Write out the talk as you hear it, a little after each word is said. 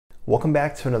Welcome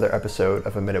back to another episode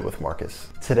of A Minute with Marcus.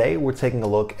 Today we're taking a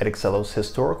look at Accelo's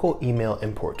historical email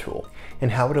import tool and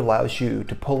how it allows you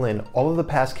to pull in all of the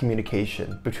past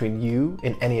communication between you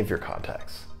and any of your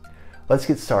contacts. Let's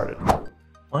get started.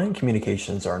 Client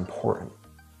communications are important,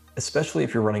 especially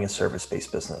if you're running a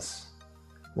service-based business.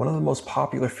 One of the most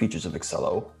popular features of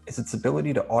Accelo is its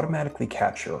ability to automatically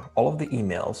capture all of the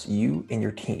emails you and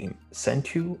your team send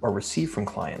to or receive from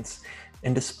clients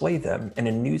and display them in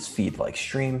a news feed like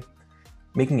Stream,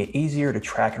 making it easier to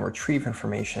track and retrieve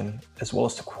information as well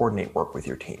as to coordinate work with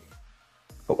your team.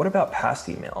 But what about past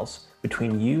emails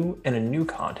between you and a new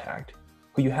contact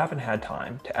who you haven't had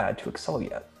time to add to Accelo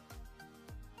yet?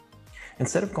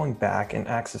 Instead of going back and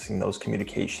accessing those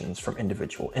communications from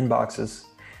individual inboxes,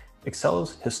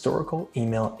 Accelo's historical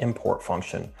email import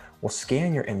function will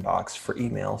scan your inbox for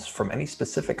emails from any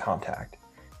specific contact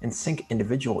and sync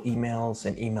individual emails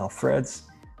and email threads,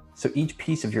 so each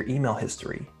piece of your email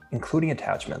history, including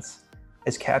attachments,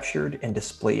 is captured and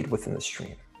displayed within the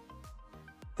stream.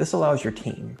 This allows your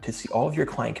team to see all of your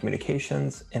client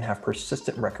communications and have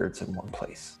persistent records in one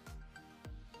place.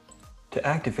 To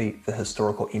activate the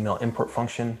historical email import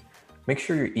function, make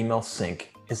sure your email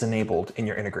sync is enabled in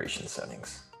your integration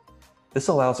settings. This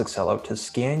allows Accelo to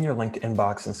scan your linked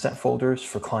inbox and sent folders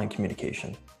for client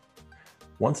communication.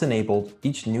 Once enabled,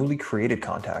 each newly created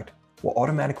contact will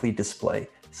automatically display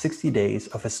 60 days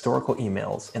of historical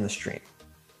emails in the stream.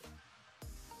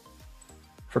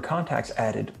 For contacts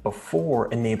added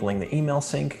before enabling the email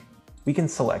sync, we can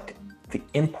select the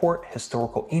Import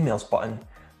Historical Emails button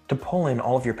to pull in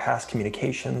all of your past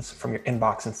communications from your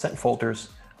inbox and sent folders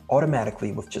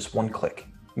automatically with just one click,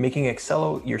 making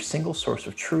Accelo your single source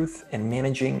of truth in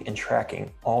managing and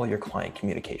tracking all your client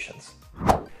communications.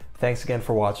 Thanks again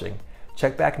for watching.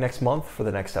 Check back next month for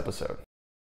the next episode.